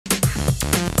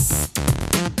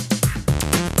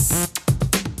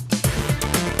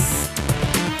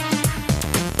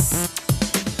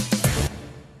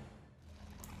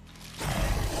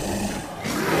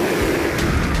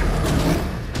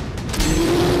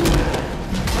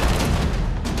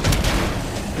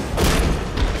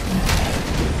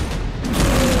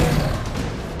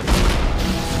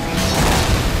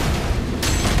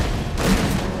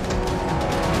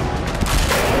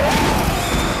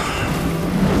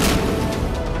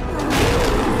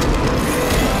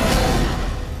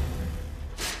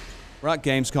at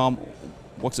Gamescom.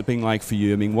 What's it been like for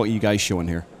you? I mean, what are you guys showing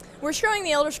here? We're showing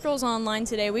the Elder Scrolls Online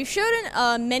today. We've showed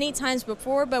it many times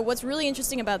before, but what's really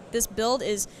interesting about this build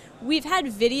is we've had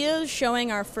videos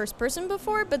showing our first person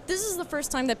before, but this is the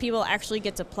first time that people actually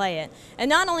get to play it. And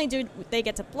not only do they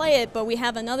get to play it, but we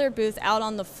have another booth out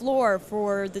on the floor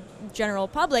for the general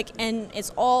public, and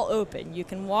it's all open. You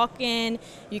can walk in,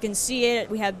 you can see it.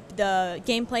 We have the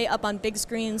gameplay up on big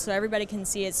screens so everybody can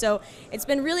see it. So it's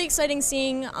been really exciting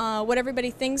seeing what everybody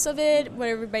thinks of it, what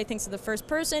everybody thinks of the first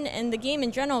person, and the game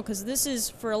in general, because this is,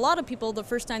 for a lot of people, the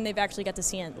first time they've actually got to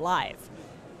see it live.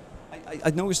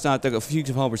 I noticed that a few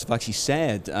developers have actually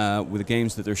said with the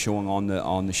games that they're showing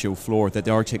on the show floor that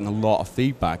they are taking a lot of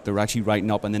feedback. They're actually writing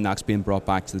up and then that's being brought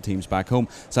back to the teams back home.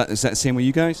 Is that the same with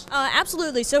you guys?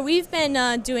 Absolutely. So we've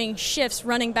been doing shifts,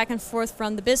 running back and forth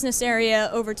from the business area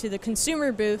over to the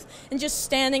consumer booth, and just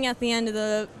standing at the end of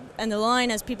the line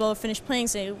as people have finished playing,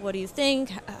 say, what do you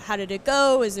think? How did it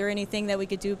go? Is there anything that we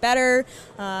could do better?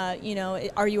 You know,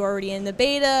 are you already in the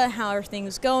beta? How are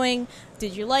things going?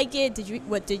 Did you like it?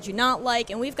 What did you not like?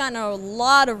 And we've gotten a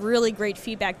lot of really great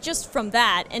feedback just from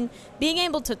that. And being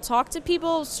able to talk to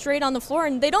people straight on the floor,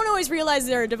 and they don't always realize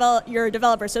you're a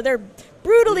developer, so they're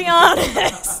brutally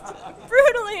honest.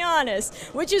 Brutally honest,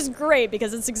 which is great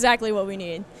because it's exactly what we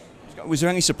need. Was there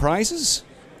any surprises?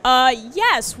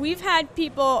 Yes, we've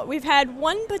had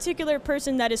one particular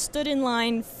person that has stood in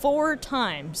line 4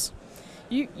 times.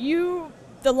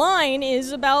 The line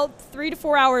is about 3 to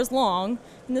 4 hours long,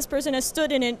 and this person has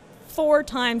stood in it 4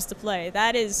 times to play.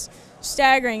 That is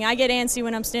staggering. I get antsy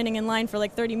when I'm standing in line for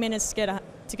like 30 minutes to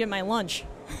get my lunch.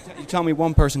 You tell me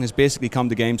one person has basically come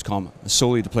to Gamescom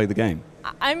solely to play the game.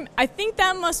 I think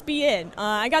that must be it.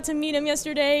 I got to meet him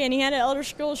yesterday, and he had an Elder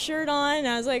Scrolls shirt on, and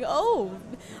I was like, oh,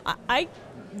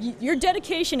 your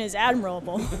dedication is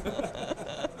admirable.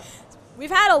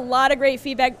 We've had a lot of great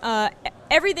feedback.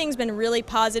 Everything's been really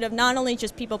positive, not only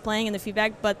just people playing and the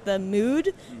feedback, but the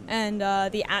mood and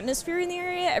the atmosphere in the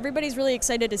area. Everybody's really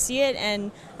excited to see it,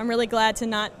 and I'm really glad to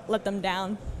not let them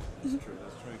down. That's true.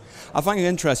 I find it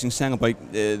interesting saying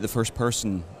about the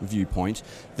first-person viewpoint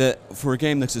that for a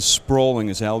game that's as sprawling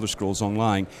as Elder Scrolls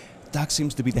Online, that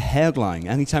seems to be the headline.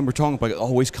 Anytime we're talking about it, it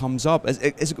always comes up. Is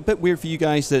it a bit weird for you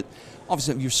guys that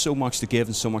obviously you've so much to give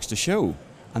and so much to show,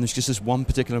 and there's just this one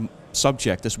particular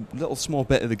subject, this little small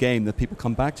bit of the game that people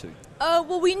come back to?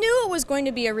 Well, we knew it was going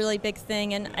to be a really big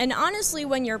thing, and honestly,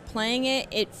 when you're playing it,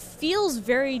 it feels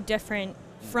very different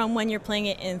from when you're playing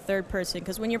it in third person,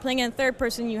 because when you're playing it in third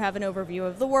person, you have an overview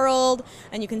of the world,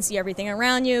 and you can see everything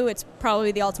around you. It's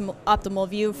probably the optimal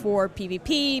view for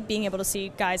PvP, being able to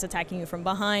see guys attacking you from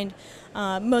behind.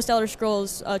 Most Elder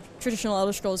Scrolls, traditional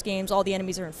Elder Scrolls games, all the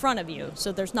enemies are in front of you,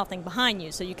 so there's nothing behind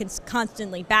you, so you can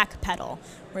constantly backpedal.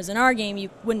 Whereas in our game,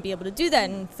 you wouldn't be able to do that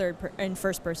in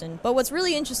first person. But what's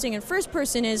really interesting in first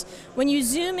person is when you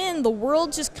zoom in, the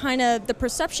world just the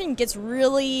perception gets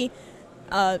really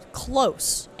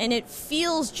close, and it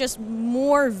feels just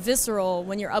more visceral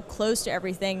when you're up close to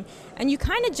everything, and you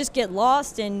kind of just get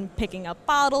lost in picking up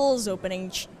bottles, opening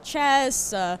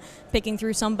chests, picking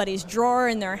through somebody's drawer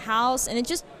in their house, and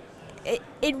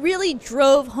it really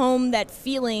drove home that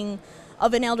feeling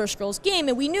of an Elder Scrolls game.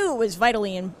 And we knew it was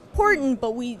vitally important,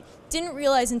 but we didn't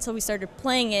realize until we started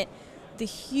playing it the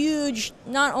huge,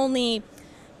 not only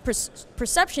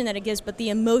perception that it gives, but the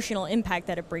emotional impact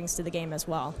that it brings to the game as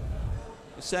well.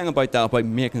 Saying about that, about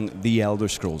making the Elder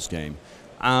Scrolls game,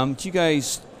 do you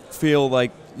guys feel like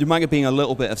there might have been a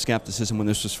little bit of skepticism when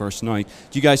this was first out?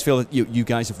 Do you guys feel that you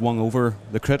guys have won over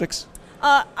the critics?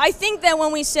 I think that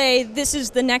when we say this is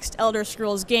the next Elder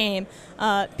Scrolls game,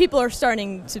 people are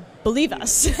starting to believe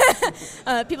us.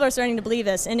 People are starting to believe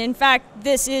us. And in fact,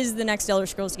 this is the next Elder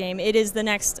Scrolls game. It is the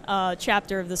next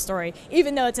chapter of the story,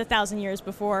 even though it's 1,000 years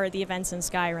before the events in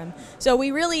Skyrim. So we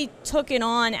really took it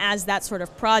on as that sort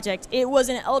of project. It was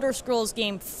an Elder Scrolls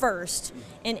game first,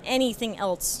 and anything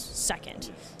else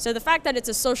second. So the fact that it's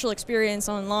a social experience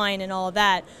online and all of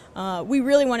that, we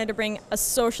really wanted to bring a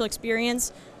social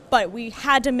experience, but we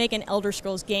had to make an Elder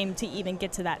Scrolls game to even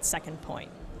get to that second point.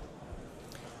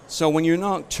 So when you're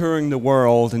not touring the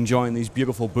world, enjoying these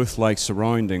beautiful booth-like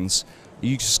surroundings, are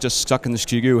you just stuck in the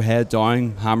studio, head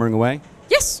down, hammering away?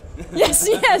 Yes,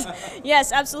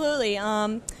 yes, absolutely.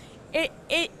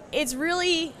 It's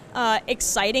really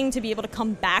exciting to be able to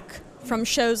come back from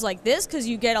shows like this, because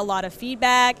you get a lot of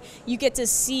feedback. You get to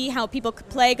see how people could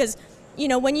play, because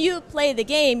when you play the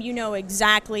game, you know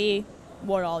exactly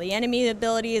what all the enemy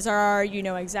abilities are, you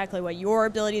know exactly what your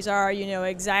abilities are, you know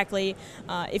exactly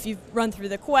if you run through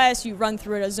the quest, you run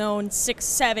through a zone 6,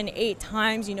 7, 8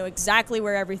 times, you know exactly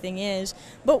where everything is.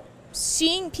 But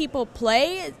seeing people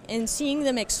play and seeing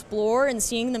them explore and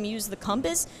seeing them use the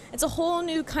compass, it's a whole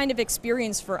new kind of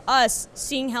experience for us,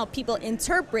 seeing how people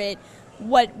interpret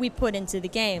what we put into the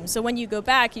game. So when you go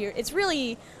back, it's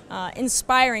really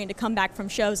inspiring to come back from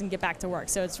shows and get back to work.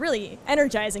 So it's really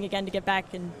energizing again to get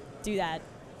back and do that.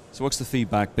 So what's the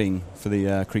feedback been for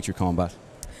the creature combat?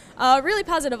 Really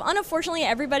positive. Unfortunately,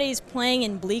 everybody's playing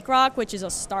in Bleak Rock, which is a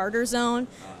starter zone.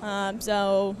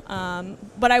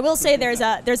 But I will say there's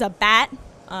a bat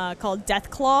called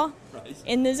Deathclaw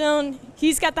in the zone.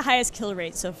 He's got the highest kill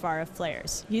rate so far of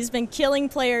players. He's been killing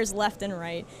players left and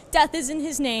right. Death is in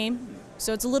his name,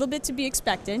 so it's a little bit to be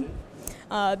expected.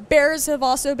 Bears have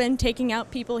also been taking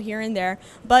out people here and there,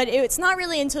 but it's not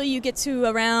really until you get to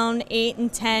around 8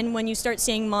 and 10 when you start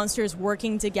seeing monsters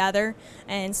working together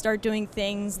and start doing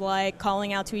things like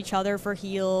calling out to each other for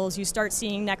heals. You start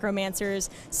seeing necromancers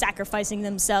sacrificing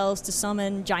themselves to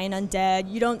summon giant undead.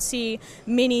 You don't see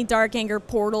mini Dark Anger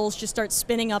portals just start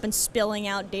spinning up and spilling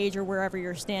out danger wherever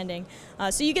you're standing.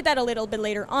 So you get that a little bit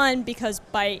later on, because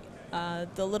by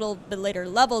the little bit later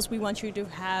levels, we want you to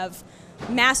have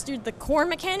mastered the core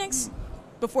mechanics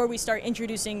before we start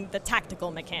introducing the tactical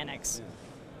mechanics.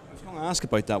 I was going to ask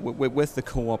about that. With the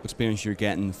co-op experience you're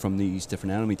getting from these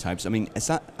different enemy types, I mean, is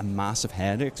that a massive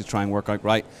headache to try and work out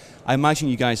right? I imagine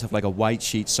you guys have like a white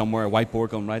sheet somewhere, a whiteboard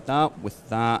going right that, with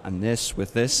that, and this,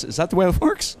 with this. Is that the way it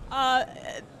works?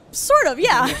 Sort of,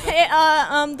 yeah.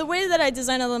 The way that I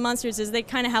design all the monsters is they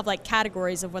kind of have like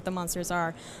categories of what the monsters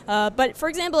are. But for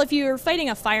example, if you're fighting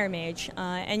a fire mage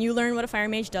and you learn what a fire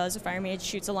mage does, a fire mage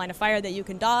shoots a line of fire that you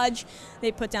can dodge.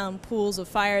 They put down pools of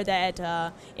fire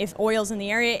that if oil's in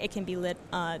the area, it can be lit.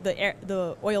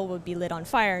 The oil would be lit on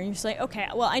fire. And you're just like, okay,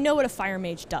 well, I know what a fire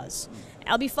mage does.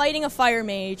 I'll be fighting a fire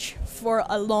mage for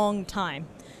a long time.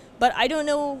 But I don't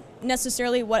know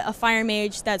necessarily what a fire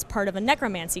mage that's part of a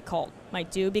necromancy cult might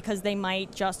do, because they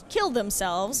might just kill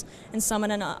themselves and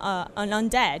summon an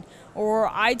undead. Or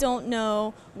I don't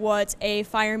know what a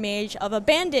fire mage of a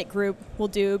bandit group will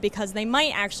do, because they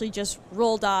might actually just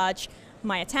roll dodge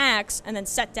my attacks and then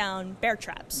set down bear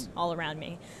traps all around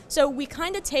me. So we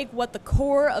kind of take what the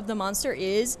core of the monster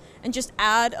is and just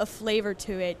add a flavor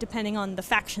to it depending on the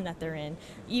faction that they're in.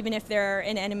 Even if they're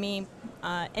an enemy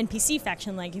NPC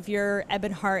faction, like if you're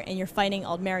Ebonheart and you're fighting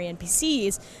Aldmeri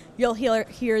NPCs, you'll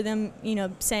hear them,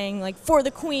 saying like "for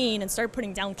the queen" and start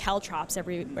putting down caltrops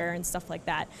everywhere and stuff like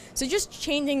that. So just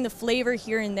changing the flavor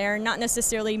here and there, not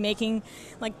necessarily making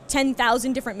like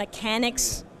 10,000 different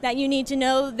mechanics that you need to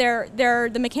know.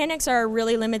 The mechanics are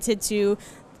really limited to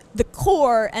the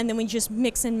core, and then we just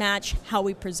mix and match how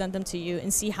we present them to you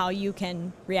and see how you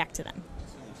can react to them.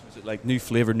 Is it like new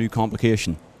flavor, new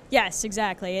complication? Yes,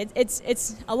 exactly.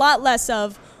 It's a lot less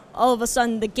of all of a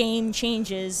sudden the game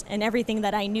changes and everything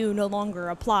that I knew no longer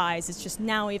applies. It's just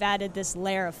now we've added this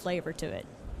layer of flavor to it.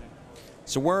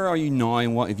 So where are you now,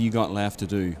 and what have you got left to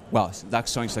do? Well, that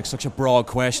sounds like such a broad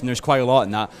question. There's quite a lot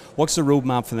in that. What's the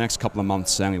roadmap for the next couple of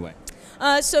months anyway?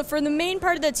 So for the main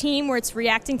part of the team, where it's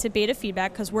reacting to beta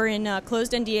feedback, because we're in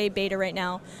closed NDA beta right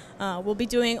now, we'll be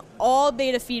doing all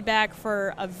beta feedback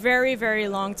for a very, very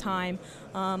long time.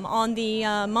 On the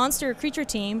monster creature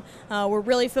team, we're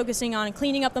really focusing on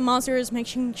cleaning up the monsters,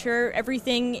 making sure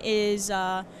everything is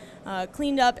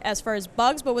cleaned up as far as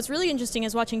bugs. But what's really interesting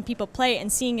is watching people play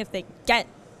and seeing if they get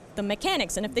the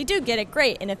mechanics, and if they do get it,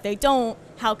 great, and if they don't,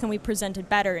 how can we present it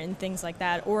better and things like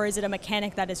that, or is it a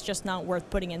mechanic that is just not worth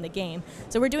putting in the game?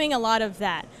 So we're doing a lot of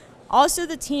that. Also,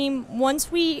 the team, once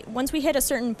we hit a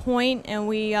certain point, and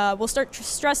we'll start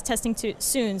stress testing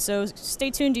soon, so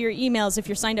stay tuned to your emails if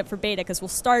you're signed up for beta, because we'll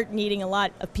start needing a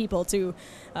lot of people to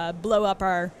blow up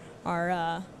our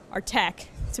tech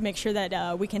to make sure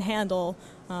that we can handle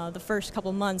the first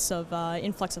couple months of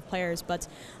influx of players. But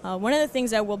one of the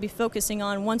things that we'll be focusing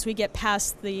on once we get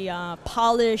past the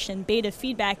polish and beta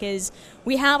feedback is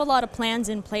we have a lot of plans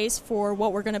in place for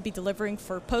what we're going to be delivering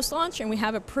for post-launch, and we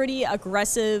have a pretty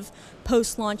aggressive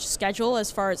post-launch schedule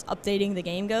as far as updating the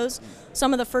game goes.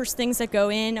 Some of the first things that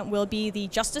go in will be the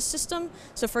justice system.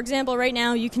 So for example, right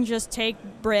now you can just take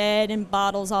bread and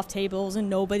bottles off tables and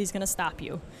nobody's going to stop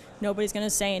you. Nobody's going to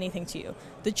say anything to you.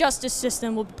 The justice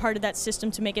system will be part of that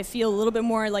system to make it feel a little bit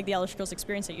more like the Elder Scrolls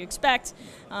experience that you expect.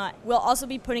 We'll also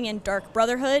be putting in Dark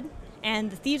Brotherhood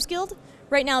and the Thieves Guild.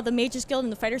 Right now, the Mages Guild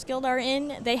and the Fighters Guild are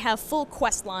in. They have full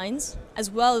quest lines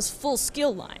as well as full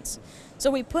skill lines. So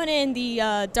we put in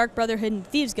the Dark Brotherhood and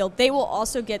Thieves Guild. They will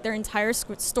also get their entire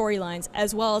storylines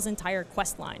as well as entire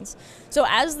quest lines. So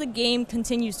as the game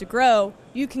continues to grow,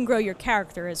 you can grow your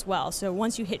character as well. So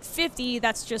once you hit 50,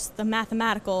 that's just the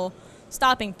mathematical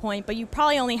stopping point, but you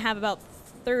probably only have about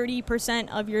 30%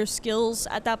 of your skills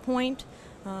at that point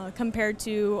compared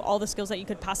to all the skills that you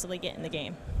could possibly get in the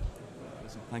game.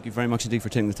 Thank you very much indeed for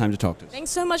taking the time to talk to us.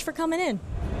 Thanks so much for coming in.